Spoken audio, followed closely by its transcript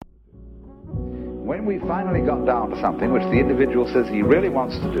When we finally got down to something which the individual says he really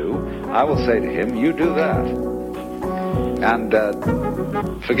wants to do, I will say to him, you do that. And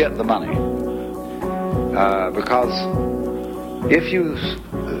forget the money. Because if you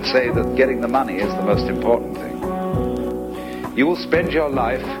say that getting the money is the most important thing, you will spend your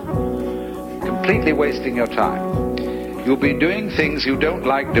life completely wasting your time. You'll be doing things you don't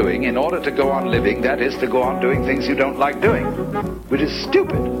like doing in order to go on living, that is, to go on doing things you don't like doing, which is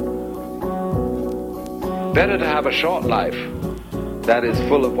stupid. Better to have a short life that is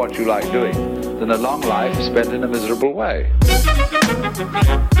full of what you like doing than a long life spent in a miserable way.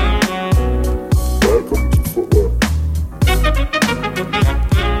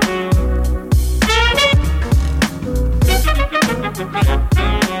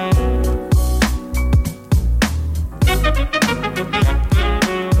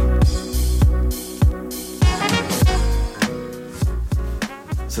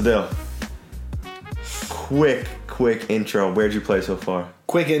 So Dale, quick intro. Where'd you play so far?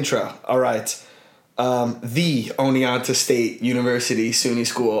 Quick intro. All right. The Oneonta State University SUNY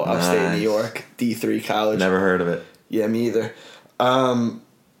School, upstate New York, D3 college. Never heard of it. Yeah, me either.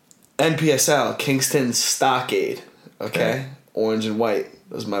 NPSL, Kingston Stockade. Okay? Orange and white.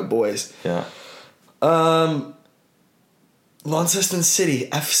 Those are my boys. Yeah. Launceston City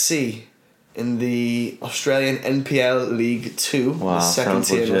FC in the Australian NPL League 2. Wow, the second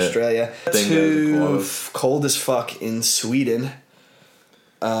tier in Australia. Cold as fuck in Sweden.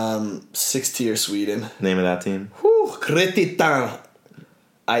 6th tier Sweden. Name of that team? Grythyttan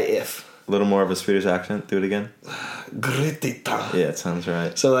IF. A little more of a Swedish accent. Do it again. Grythyttan. Yeah, it sounds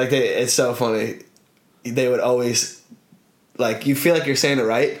right. So like it's so funny. They would always like you feel like you're saying it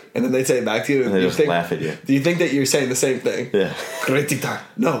right, and then they say it back to you, and they just laugh at you. Do you think that you're saying the same thing? Yeah. Grythyttan.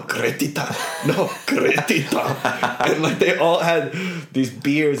 No, Grythyttan. No, Grythyttan. And like they all had these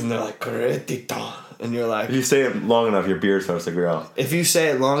beards, and they're like Grythyttan. And you're like... If you say it long enough, your beard starts to grow. If you say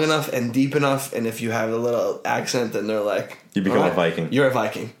it long enough and deep enough, and if you have a little accent, then they're like... You become a Viking. You're a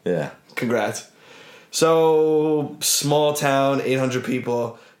Viking. Yeah. Congrats. So, small town, 800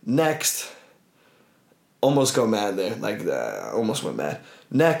 people. Next... Almost go mad there. Like, almost went mad.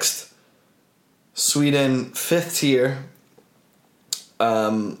 Next, Sweden, 5th tier,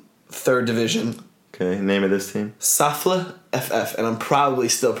 3rd division. Okay, name of this team? Safle FF, and I'm probably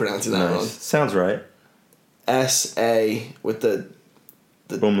still pronouncing that wrong. Sounds right. S-A with the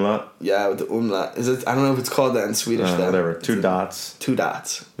umlaut? Yeah, with the umlaut. Is it? I don't know if it's called that in Swedish. Whatever. Two dots. 2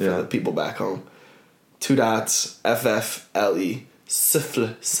 dots for the people back home. 2 dots, FFLE.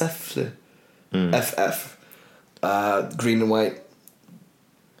 Safle. FF. Green and white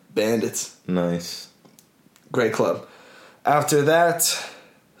bandits. Nice. Great club. After that,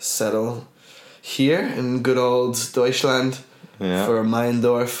 settle here in good old Deutschland for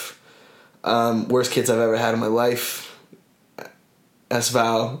Meyendorf. Worst kids I've ever had in my life.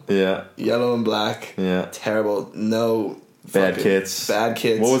 S-Val. Yeah. Yellow and black. Yeah. Terrible. No. Bad kids. Bad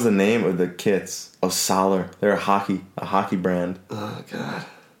kids. What was the name of the kits? Oh, Solar. They're a hockey brand. Oh, God.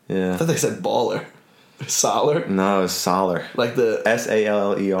 Yeah. I thought they said baller. Solar? No, it's Solar. Like the...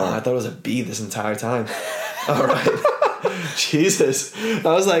 S-A-L-L-E-R. Oh, I thought it was a B this entire time. All right. Jesus. I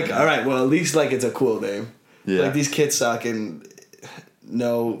was like, all right, well, at least, like, it's a cool name. Yeah. Like, these kids suck and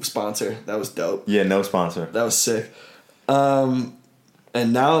no sponsor. That was dope. Yeah, no sponsor. That was sick. And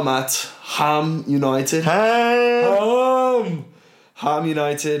now I'm at Ham United. Ham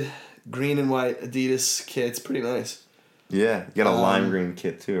United. Green and white Adidas kit. It's pretty nice. Yeah, you got a lime green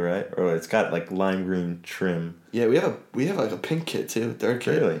kit too, right? Or it's got like lime green trim. Yeah, we have like a pink kit too, 3rd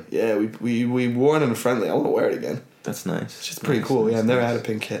kit. Really? Yeah, we wore it in a friendly. I want to wear it again. That's nice. It's just pretty cool. Yeah, I've never had a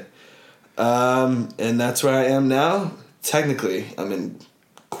pink kit. And that's where I am now. Technically, I'm in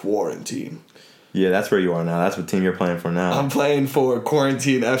quarantine. Yeah, that's where you are now. That's what team you're playing for now. I'm playing for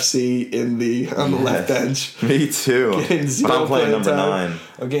Quarantine FC on the left bench. Me too. But I'm playing number 9.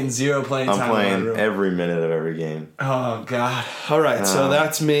 I'm getting 0 playing time. I'm playing every minute of every game. Oh, God. All right, so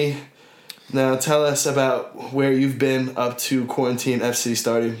that's me. Now tell us about where you've been up to Quarantine FC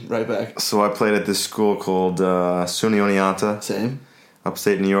starting right back. So I played at this school called SUNY Oneonta. Same.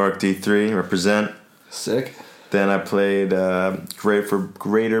 Upstate New York, D3, represent. Sick. Then I played for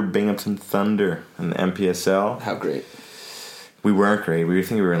Greater Binghamton Thunder in the NPSL. How great? We weren't great. We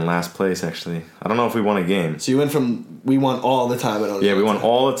think we were in last place, actually. I don't know if we won a game. So you went from we won all the time. Yeah, we won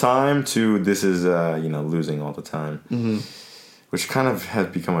all the time to this is, losing all the time. Mm-hmm. Which kind of has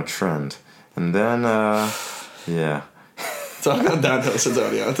become a trend. And then, yeah. It's all gone downhill since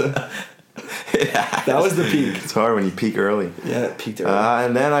Oneonta. Yeah. That was the peak. It's hard when you peak early. Yeah, it peaked early.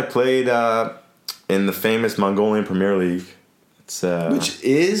 And then I played in the famous Mongolian Premier League. It's which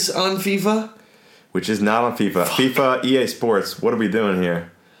is on FIFA? which is not on FIFA. FIFA, EA Sports. What are we doing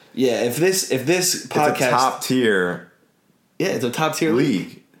here? Yeah, if this podcast, it's a top tier. Yeah, it's a top tier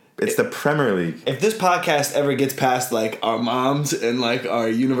league. It's the Premier League. If this podcast ever gets past like our moms and like our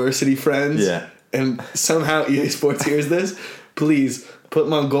university friends, and somehow EA Sports hears this, please put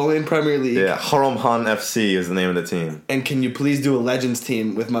Mongolian Premier League. Yeah, Horomhan FC is the name of the team. And can you please do a Legends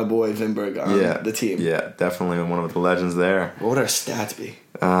team with my boy Vinberg on the team? Yeah, definitely one of the legends there. What would our stats be?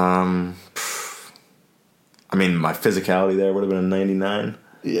 I mean, my physicality there would have been a 99.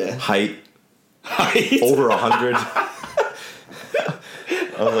 Yeah. Height. Over 100.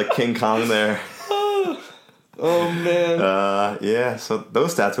 I was like King Kong there. Oh man. Yeah, so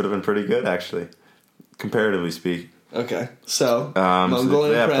those stats would have been pretty good, actually, comparatively speaking. Okay, so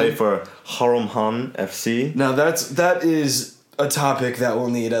Mongolian I played for Horomhan FC. Now that is a topic that will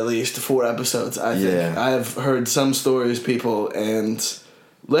need at least 4 episodes, I think. Yeah. I have heard some stories, people, and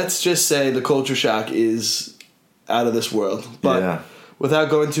let's just say the culture shock is out of this world. But without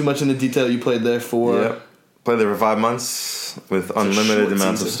going too much into detail, you played there for... Played there for 5 months with unlimited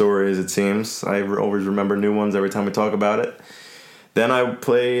amounts of stories, it seems. I always remember new ones every time we talk about it. Then I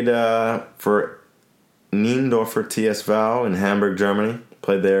played for Niendorfer TSV in Hamburg, Germany.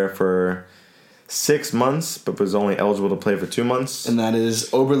 Played there for 6 months, but was only eligible to play for 2 months. And that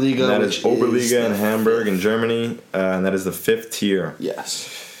is Oberliga. And that is Oberliga in Hamburg in Germany, and that is the 5th tier.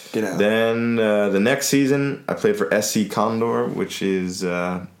 Yes. Get out. Then the next season, I played for SC Condor, which is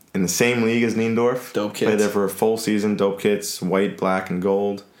in the same league as Niendorf. Dope kits. Played there for a full season. Dope kits, white, black, and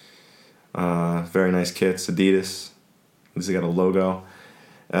gold. Very nice kits. Adidas. At least they got a logo.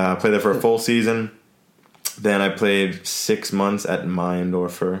 Played there for a full season. Then I played 6 months at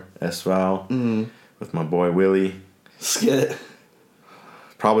Mayendorfer SV with my boy Willie. Skit.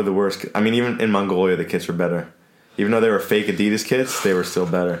 Probably the worst. I mean, even in Mongolia, the kits were better. Even though they were fake Adidas kits, they were still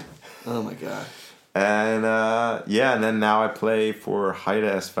better. Oh my god. And and then now I play for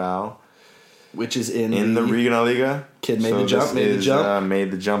Haida SV, which is in the Regionalliga. Kid made the jump.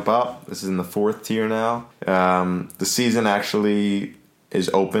 Made the jump up. This is in the 4th tier now. The season actually is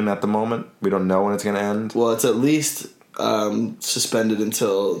open at the moment. We don't know when it's going to end. Well, it's at least suspended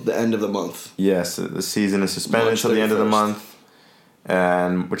until the end of the month. Yes, the season is suspended until the end of the month,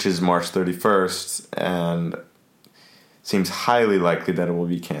 and which is March 31st, and seems highly likely that it will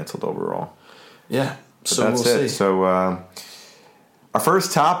be canceled overall. Yeah, so that's it. So our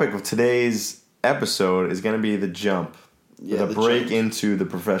first topic of today's episode is going to be the jump. The break into the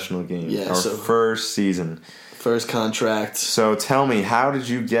professional game. Yeah, our first season. First contract. So tell me, how did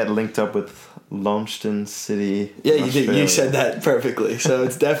you get linked up with Launceston City? Yeah, you did. You said that perfectly. So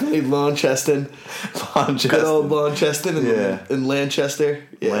it's definitely Launceston. Good old Launceston in Lanchester.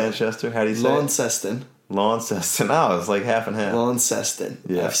 Yeah. Lanchester? How do you say Launceston. Launceston. Oh, it's like half and half. Launceston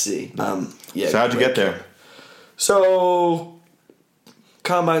FC. So how'd you get there? So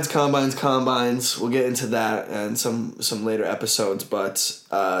combines. We'll get into that and some later episodes, but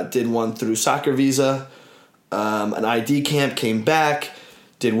did one through Soccer Visa. An ID camp, came back,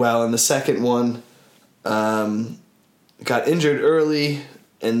 did well in the second one, got injured early,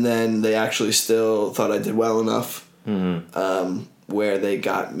 and then they actually still thought I did well enough where they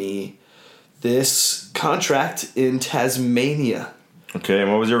got me this contract in Tasmania. Okay, and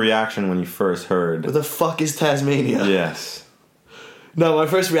what was your reaction when you first heard? What the fuck is Tasmania? Yes. No, my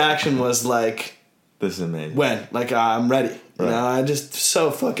first reaction was like... This is amazing. When? Like, I'm ready. Right. You know, I'm just so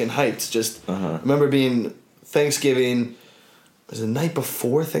fucking hyped. Just remember being... Thanksgiving, was it the night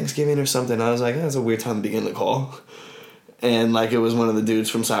before Thanksgiving or something? I was like, that's a weird time to begin the call. And like, it was one of the dudes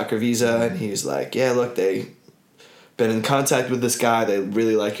from Soccer Visa, and he's like, yeah, look, they been in contact with this guy. They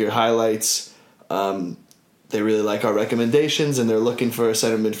really like your highlights. They really like our recommendations, and they're looking for a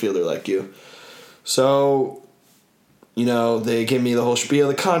center midfielder like you. So, you know, they gave me the whole spiel,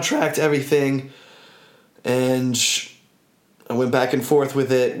 the contract, everything, and I went back and forth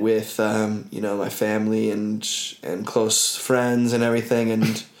with it with, my family and close friends and everything,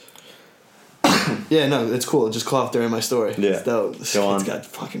 and yeah, no, it's cool. It just coughed during my story. Yeah, it's dope. Go on. It's got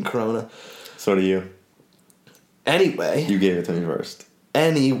fucking corona. So do you. Anyway. You gave it to me first.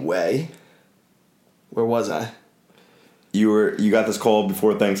 Anyway. Where was I? You got this call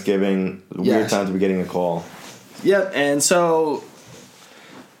before Thanksgiving. Weird time to be getting a call. Yep, and so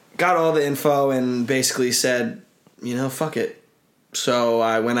got all the info and basically said, fuck it. So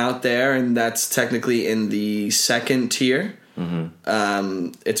I went out there, and that's technically in the 2nd tier.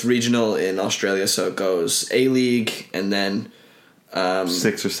 Mm-hmm. It's regional in Australia, so it goes A-League and then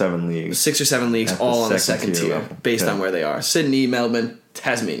 6 or 7 leagues. 6 or 7 leagues, all on the 2nd tier, based on where they are. Sydney, Melbourne,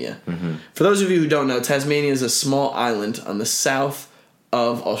 Tasmania. Mm-hmm. For those of you who don't know, Tasmania is a small island on the south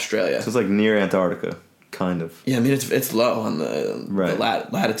of Australia. So it's like near Antarctica, kind of. Yeah, I mean it's low on the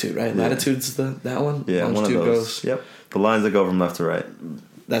latitude, right? Yeah. Latitude's that one. Yeah, longitude one of those. Goes. Yep, the lines that go from left to right.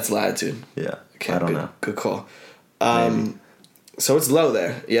 That's latitude. Yeah, okay, I don't know. Good call. So it's low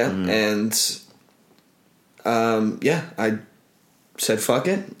there, yeah, and I said fuck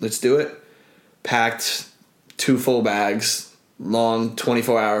it, let's do it. Packed 2 full bags, long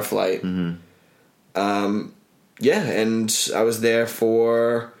 24-hour flight. And I was there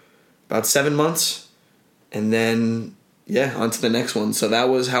for about 7 months, and then on to the next one. So that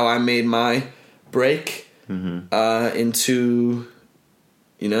was how I made my break into,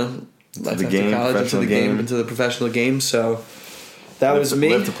 life after college, into the professional game. So that was me.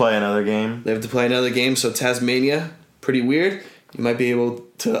 Live to play another game. So Tasmania, pretty weird. You might be able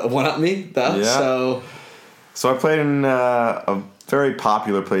to one-up me, though. Yeah. So I played in a very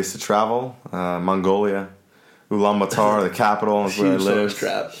popular place to travel, Mongolia. Ulaanbaatar, the capital, is where I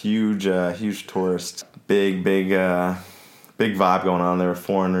live. Huge tourist. Big vibe going on. There were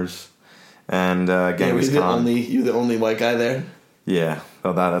foreigners. And Genghis Khan. You're the only white guy there? Yeah.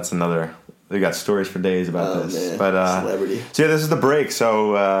 Well, that's another... We got stories for days about this. Man. But celebrity. So this is the break.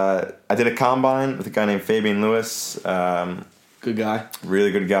 So I did a combine with a guy named Fabian Lewis. Good guy.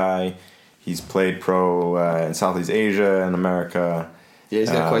 Really good guy. He's played pro in Southeast Asia and America. Yeah,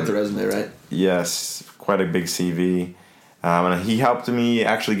 he's got quite the resume, right? Yes, quite a big CV. And he helped me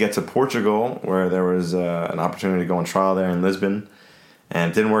actually get to Portugal, where there was an opportunity to go on trial there in Lisbon.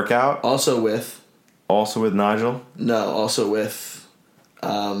 And it didn't work out. Also with Nigel? No, also with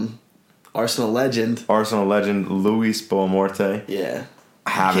Arsenal legend Luis Boamorte. Yeah.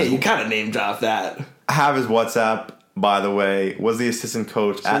 You kind of name drop that. I have his WhatsApp, by the way. Was the assistant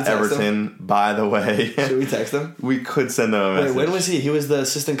coach at Everton, by the way. Should we text him? We could send him a message. Wait, when was he? He was the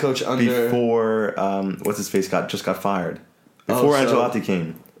assistant coach under... Before, what's his face just got fired. Before Ancelotti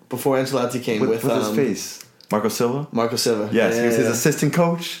came. Before Ancelotti came with his face? Marco Silva? Yes, he was his assistant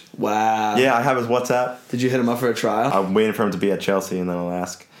coach. Wow. Yeah, I have his WhatsApp. Did you hit him up for a trial? I'm waiting for him to be at Chelsea, and then I'll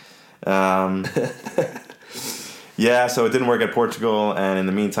ask. Yeah, so it didn't work at Portugal, and in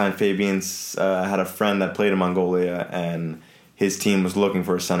the meantime, Fabian's had a friend that played in Mongolia, and his team was looking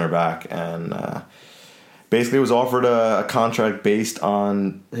for a center back, and basically was offered a contract based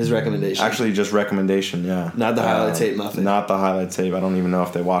on... his recommendation. Actually, just recommendation, yeah. Not the highlight tape, nothing. Not the highlight tape. I don't even know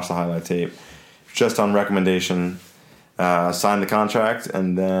if they watched the highlight tape. Just on recommendation. Signed the contract,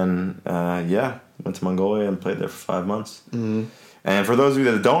 and then, went to Mongolia and played there for 5 months. Mm-hmm. And for those of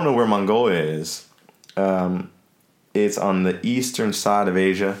you that don't know where Mongolia is, it's on the eastern side of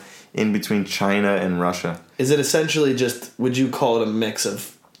Asia, in between China and Russia. Is it essentially just, would you call it a mix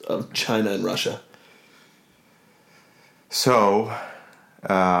of China and Russia? So,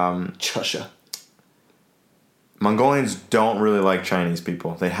 Chusha. Mongolians don't really like Chinese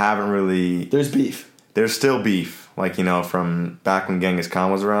people. They haven't really... There's beef. There's still beef. Like, from back when Genghis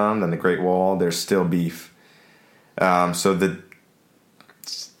Khan was around and the Great Wall, there's still beef. So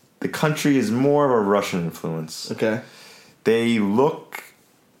the country is more of a Russian influence. Okay. They look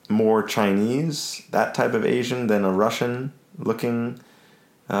more Chinese, that type of Asian, than a Russian-looking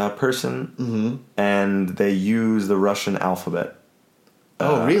person. Mm-hmm. And they use the Russian alphabet.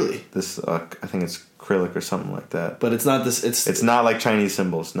 Oh, really? This, I think it's Cyrillic or something like that. But it's not this. It's not like Chinese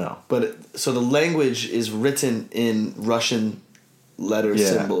symbols, no. But so the language is written in Russian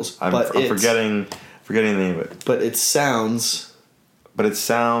symbols. I'm forgetting the name of it. But it sounds like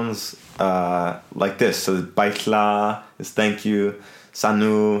this. So baitla is thank you,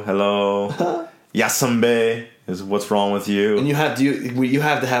 sanu hello, yasambe is what's wrong with you. And you have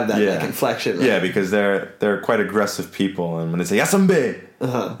to have that like inflection. Right? Yeah, because they're quite aggressive people, and when they say yasambe,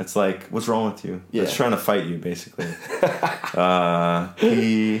 it's like, what's wrong with you? Yeah. It's trying to fight you, basically.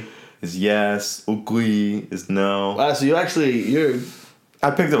 He is yes, ukui is no. Wow, so I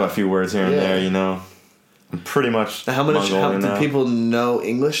picked up a few words here and there, I'm pretty much how do people know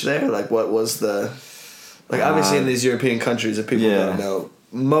English there? Like, what was the... Like, obviously in these European countries, if people don't know,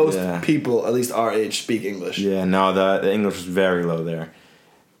 most people, at least our age, speak English. Yeah, no, the English was very low there.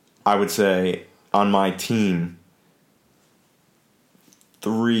 I would say, on my team,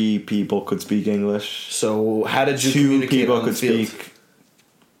 3 people could speak English. So how did you communicate on the field? 2 people could speak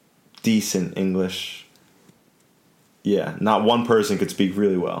decent English. Yeah, not one person could speak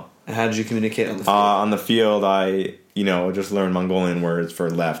really well. And how did you communicate on the field? On the field, I just learned Mongolian words for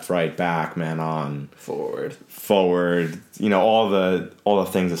left, right, back, man on, forward. All the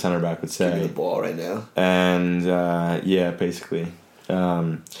things a center back would say. Give me the ball right now. And basically.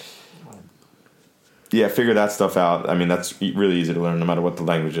 Figure that stuff out. I mean, that's really easy to learn no matter what the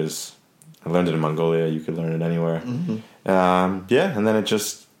language is. I learned it in Mongolia. You could learn it anywhere. And then it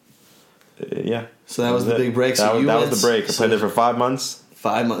just, So that was the big break. That was the break. I played there for 5 months.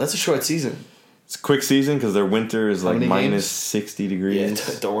 5 months. That's a short season. It's a quick season because their winter is like minus 60 degrees.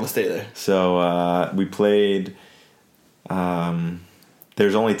 Yeah, don't want to stay there. So we played.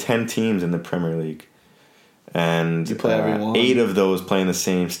 There's only 10 teams in the Premier League, and you play every one. 8 of those play in the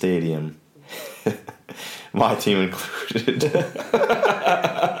same stadium. My team included.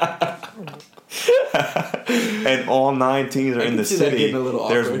 And all 9 teams are in the city.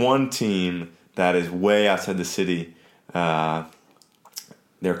 There's one team that is way outside the city.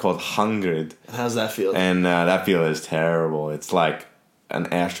 They're called Hungrid. How's that feel? And that field is terrible. It's like an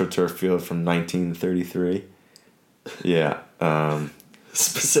AstroTurf field from 1933. Yeah.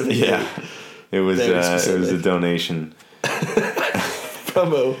 Specifically. Yeah. It was a donation. From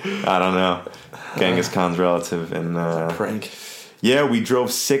who? I don't know. Genghis Khan's relative. And prank. Yeah, we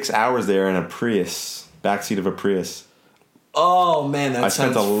drove 6 hours there in a Prius. Backseat of a Prius. Oh man, that I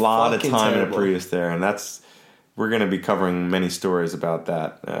spent a lot of time terrible. in a Prius there, and we're going to be covering many stories about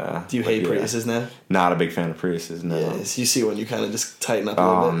that. Do you hate Priuses now? Not a big fan of Priuses, no. Yes, you see when you kind of just tighten up a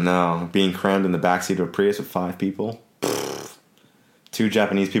little bit. Oh no, being crammed in the backseat of a Prius with 5 people. 2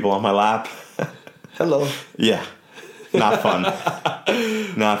 Japanese people on my lap. Hello. Yeah. Not fun.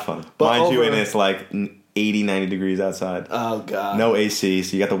 Not fun. But Mind you, and it's like 80, 90 degrees outside. Oh god. No AC,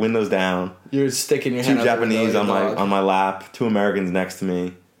 so you got the windows down. You're sticking your hand 2 out Japanese the window, on my lap, 2 Americans next to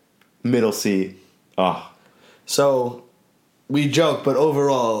me. Middle seat. Oh. So we joke, but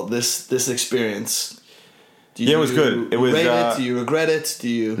overall this experience, it was good. It was rate it? Do you regret it? Do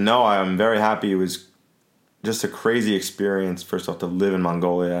you? No, I'm very happy. It was just a crazy experience, first off, to live in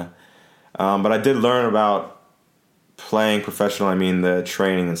Mongolia. But I did learn about playing professional. I mean, the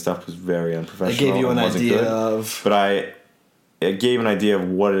training and stuff was very unprofessional. It gave you an idea of... But it gave an idea of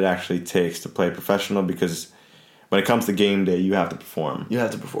what it actually takes to play professional, because when it comes to game day, you have to perform. You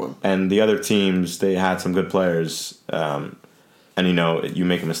have to perform. And the other teams, they had some good players. And, you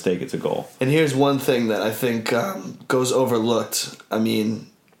make a mistake, it's a goal. And here's one thing that I think goes overlooked. I mean,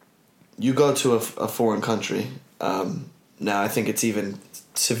 you go to a foreign country. Now, I think it's even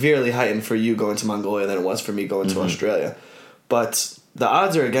severely heightened for you going to Mongolia than it was for me going to Australia. But the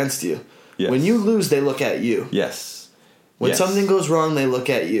odds are against you. Yes. When you lose, they look at you. Yes. When something goes wrong, they look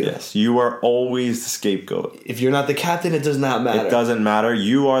at you. Yes. You are always the scapegoat. If you're not the captain, it does not matter. It doesn't matter.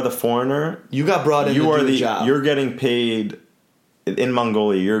 You are the foreigner. You got brought in to do the job. You're getting paid... In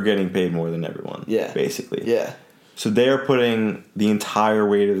Mongolia, you're getting paid more than everyone. Yeah. Basically. Yeah. So they're putting the entire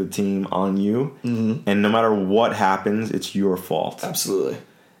weight of the team on you. Mm-hmm. And no matter what happens, it's your fault. Absolutely.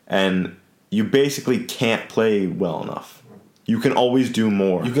 And you basically can't play well enough. You can always do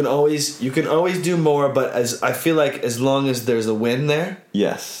more. You can always do more, but I feel like as long as there's a win there,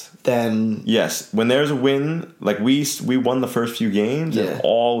 yes, then yes, when there's a win, like we won the first few games, yeah. and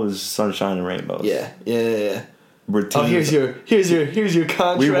all is sunshine and rainbows. Yeah. Here's your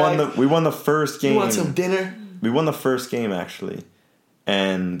contract. We won the first game. You want some dinner? We won the first game actually,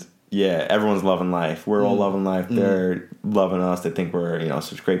 and yeah, everyone's loving life. We're all loving life. They're loving us. They think we're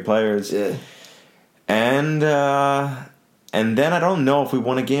such great players. Yeah, and then I don't know if we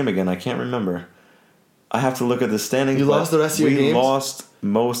won a game again. I can't remember. I have to look at the standings. You lost the rest of your games? We lost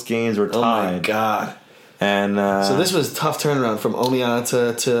most games. We're tied. Oh my god. And so this was a tough turnaround from Omiya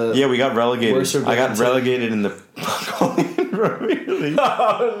to yeah, we got relegated. I got relegated in the Premier League.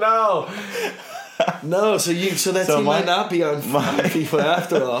 Oh no. So that team might not be on FIFA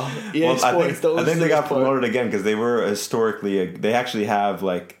after all. EA Sports. I think they got promoted again because they were historically. They actually have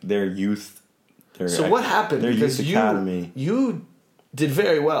like their youth. So what happened? Their because youth academy. You did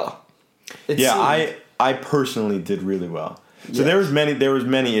very well. I personally did really well. So there was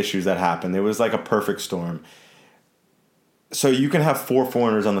many issues that happened. It was like a perfect storm. So you can have 4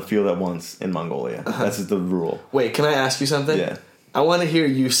 foreigners on the field at once in Mongolia. That's the rule. Wait, can I ask you something? Yeah. I want to hear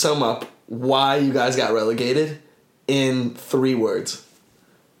you sum up why you guys got relegated in 3 words.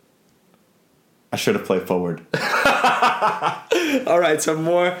 I should have played forward. All right, so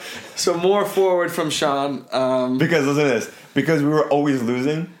more forward from Sean. Because listen to this. Because we were always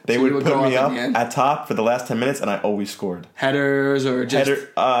losing, they would put me up at top for the last 10 minutes, and I always scored. Headers or just...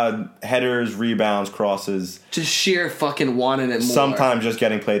 Headers, rebounds, crosses. Just sheer fucking wanting it more. Sometimes just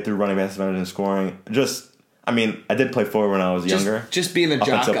getting played through running backs and scoring. I did play forward when I was younger. Just being a jock.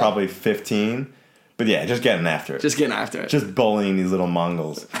 Up until probably 15. But yeah, just getting after it. Just bullying these little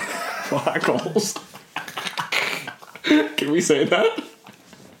Mongols. Black holes. Can we say that?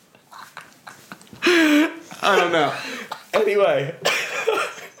 I don't know. Anyway.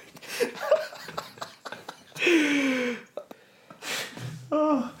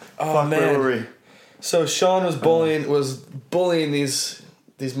 Oh, Fuck, man. where were we? So Sean was bullying these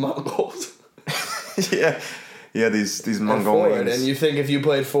Mongols. yeah, these Mongolians. Forward, and you think if you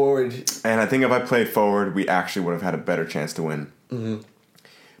played forward, and I think if I played forward, we actually would have had a better chance to win. Mm-hmm.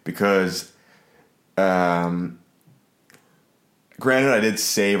 Because, granted, I did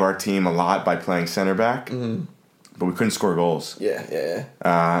save our team a lot by playing center back, but we couldn't score goals. Yeah.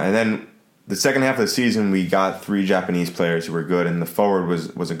 And then the second half of the season, we got 3 Japanese players who were good, and the forward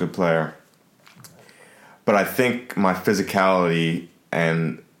was a good player. But I think my physicality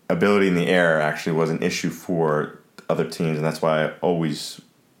and ability in the air actually was an issue for other teams, and that's why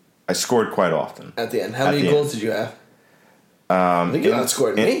I scored quite often. At the end, how many goals did you have? I think you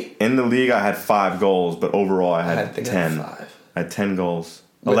outscored me. In the league, I had 5 goals, but overall I had 10. I had 10 goals.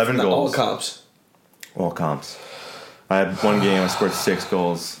 11 goals. All comps. All comps. I had one game, I scored 6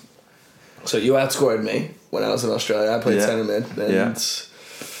 goals. So you outscored me when I was in Australia. I played center mid.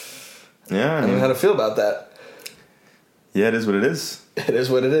 Yeah, I don't know how to feel about that. Yeah, it is what it is. It is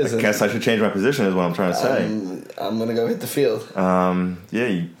what it is. I guess I should change my position is what I'm trying to say. I'm going to go hit the field. Yeah,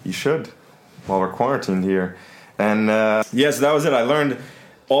 you should while we're quarantined here. And, so that was it. I learned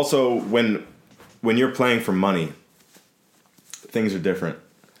also when you're playing for money, things are different.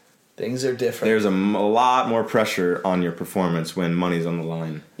 Things are different. There's a lot more pressure on your performance when money's on the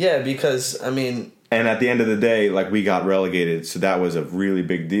line. Yeah, because, I mean... And at the end of the day, like, we got relegated, so that was a really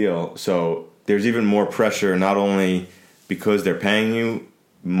big deal. So there's even more pressure, not only because they're paying you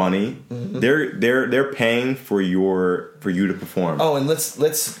money, they're paying for you to perform. Oh, and let's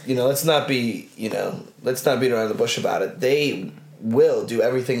not beat around the bush about it. They will do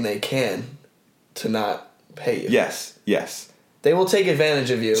everything they can to not pay you. Yes. They will take advantage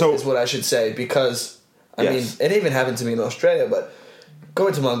of you, is what I should say, because, I mean, it even happened to me in Australia, but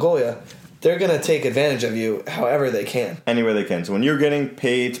going to Mongolia, they're going to take advantage of you however they can. Any way they can. So when you're getting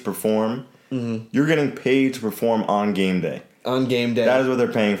paid to perform, you're getting paid to perform on game day. On game day. That is what they're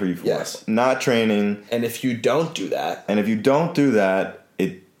paying for you for. Yes. Not training. And if you don't do that...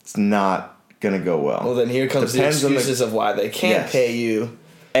 it's not going to go well. Well, then here comes the excuses of why they can't pay you.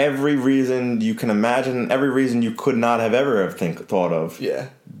 Every reason you can imagine, every reason you could not have ever thought of,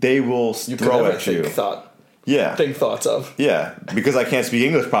 they will throw at you. Think thoughts of. Yeah, because I can't speak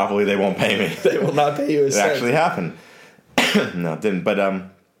English properly, they won't pay me. They will not pay you a cent. It actually happened. No, it didn't. But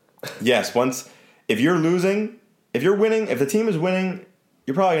yes, if you're losing, if you're winning, if the team is winning,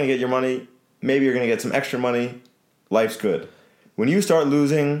 you're probably going to get your money. Maybe you're going to get some extra money. Life's good. When you start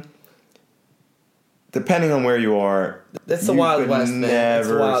losing, depending on where you are, that's the Wild West, man.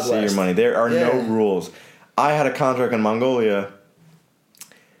 Never see your money. There are no rules. I had a contract in Mongolia.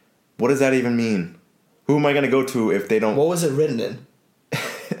 What does that even mean? Who am I going to go to if they don't? What was it written in?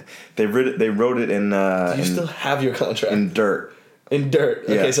 They wrote it in. Do you still have your contract? In dirt. In dirt.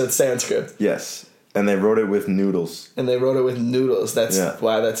 Okay, so it's Sanskrit. Yes, and they wrote it with noodles. That's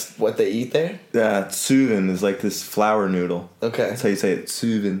why that's what they eat there. Yeah, tsuvin is like this flour noodle. Okay, that's how you say it.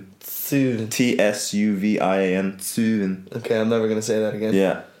 Tsuvin. Tsuvin. Tsuvin. Tsuvin. Okay, I'm never gonna say that again.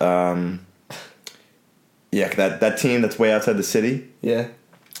 Yeah. That team that's way outside the city. Yeah.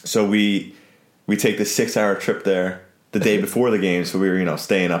 So we take this 6-hour trip there the day before the game. So we were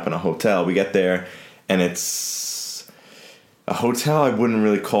staying up in a hotel. We get there, and it's a hotel. I wouldn't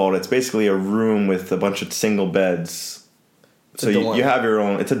really call it. It's basically a room with a bunch of single beds. So you have your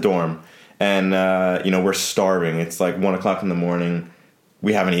own. It's a dorm, and we're starving. It's like 1:00 in the morning.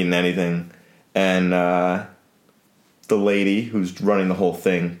 We haven't eaten anything, and the lady who's running the whole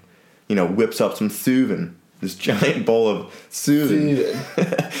thing, whips up some tsuvin, this giant bowl of tsuvin.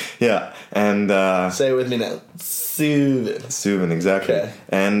 Yeah, and say it with me now, tsuvin. Tsuvin, exactly. Okay.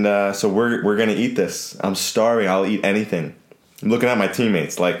 And so we're gonna eat this. I'm starving. I'll eat anything. I'm looking at my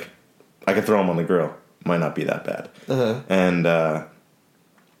teammates like I could throw them on the grill. Might not be that bad. And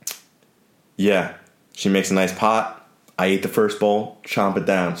she makes a nice pot. I eat the first bowl, chomp it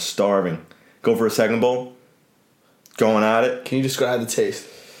down, starving. Go for a second bowl, going at it. Can you describe the taste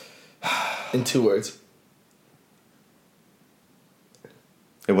in 2 words?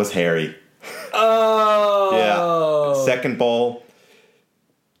 It was hairy. Oh! Yeah. Second bowl.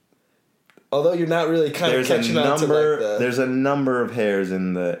 Although you're not really catching on to There's a number of hairs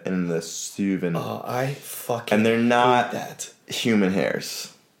in the tsuvin. Oh, I fucking and they're not hate that. Human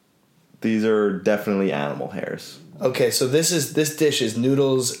hairs. These are definitely animal hairs. Okay, so this dish is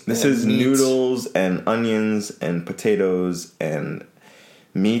noodles. This is meat. Noodles and onions and potatoes and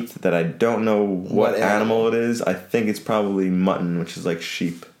meat that I don't know what animal it is. I think it's probably mutton, which is like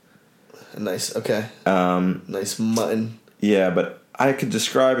sheep. Nice. Okay. Nice mutton. Yeah, but I could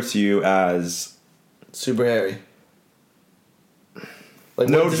describe it to you as super hairy. Like,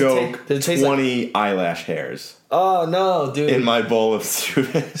 no what joke, did it taste 20 like? eyelash hairs. Oh no, dude! In my bowl of soup.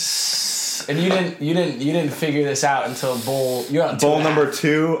 And you didn't figure this out until bowl. You're on bowl number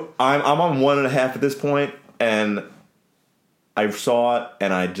 2. I'm on 1.5 at this point, and I saw it,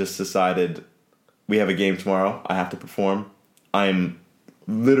 and I just decided we have a game tomorrow. I have to perform. I'm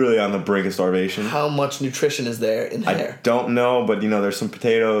literally on the brink of starvation. How much nutrition is there in hair? I don't know, but there's some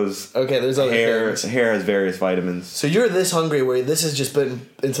potatoes. Okay, there's other things. Hair has various vitamins. So you're this hungry where this has just been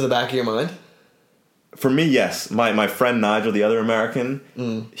into the back of your mind? For me, yes. My friend Nigel, the other American,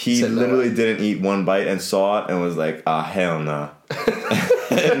 he literally didn't eat one bite and saw it and was like, hell no.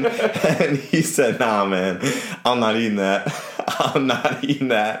 and he said, nah, man, I'm not eating that. I'm not eating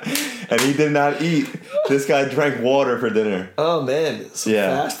that. And he did not eat. This guy drank water for dinner. Oh, man. Some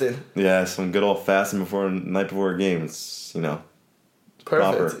fasting. Yeah, some good old fasting night before a game. It's,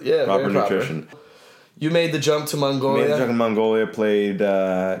 Perfect. proper nutrition. You made the jump to Mongolia? Made the jump to Mongolia, played,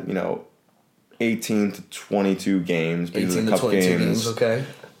 18 to 22 games. 18 to 22 games, okay.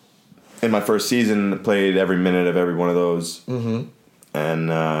 In my first season, played every minute of every one of those. Mm-hmm.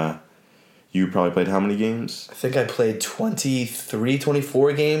 And you probably played how many games? I think I played 23,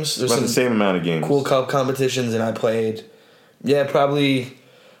 24 games. There's about the same amount of games. Cool Cup competitions, and I played, probably,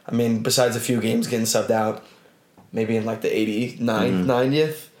 besides a few games getting subbed out, maybe in like the 89th,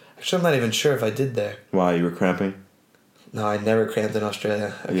 90th. Actually, I'm not even sure if I did there. Why, you were cramping? No, I never cramped in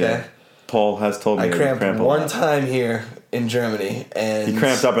Australia, okay? Yeah. Paul has told me I cramped one time here in Germany, and he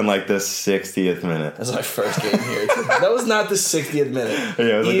cramped up in like the 60th minute. That was my first game here. That was not the 60th minute. Yeah,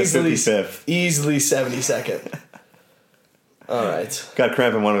 it was easily, like the 55th. Easily 72nd. All right. Got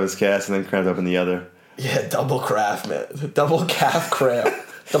cramp in one of his casts and then cramped up in the other. Yeah, double calf, man. Double calf cramp.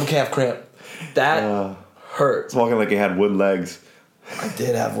 Double calf cramp. That hurt. It's walking like he had wood legs. I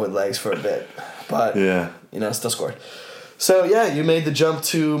did have wood legs for a bit, but still scored. So you made the jump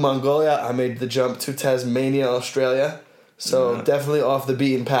to Mongolia. I made the jump to Tasmania, Australia. So definitely off the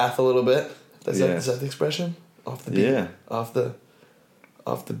beaten path a little bit. Is that the expression? Off the beaten. Yeah. Off the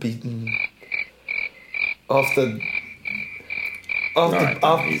beaten.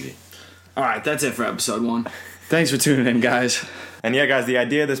 Easy. All right, that's it for episode 1. Thanks for tuning in, guys. And guys, the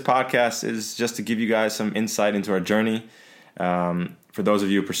idea of this podcast is just to give you guys some insight into our journey. For those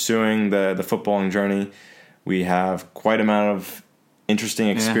of you pursuing the footballing journey, we have quite an amount of interesting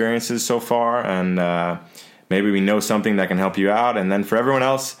experiences so far, and maybe we know something that can help you out. And then for everyone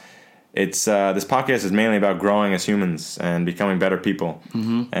else, it's this podcast is mainly about growing as humans and becoming better people.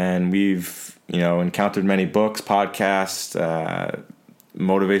 Mm-hmm. And we've encountered many books, podcasts,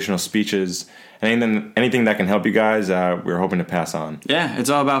 motivational speeches, anything that can help you guys. We're hoping to pass on. Yeah, it's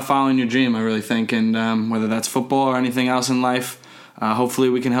all about following your dream, I really think, and whether that's football or anything else in life, hopefully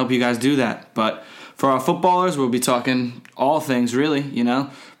we can help you guys do that. But for our footballers, we'll be talking all things, really,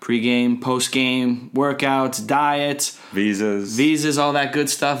 pre-game, post-game, workouts, diets. Visas, all that good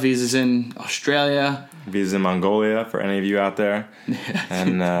stuff. Visas in Australia. Visas in Mongolia, for any of you out there.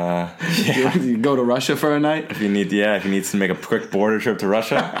 And you go to Russia for a night? If you need to make a quick border trip to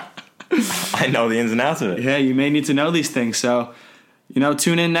Russia, I know the ins and outs of it. Yeah, you may need to know these things. So,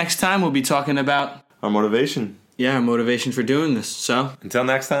 tune in next time. We'll be talking about our motivation. Yeah, our motivation for doing this. So, until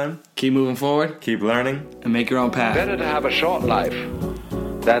next time, keep moving forward, keep learning, and make your own path. Better to have a short life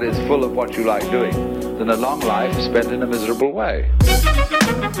that is full of what you like doing than a long life spent in a miserable way.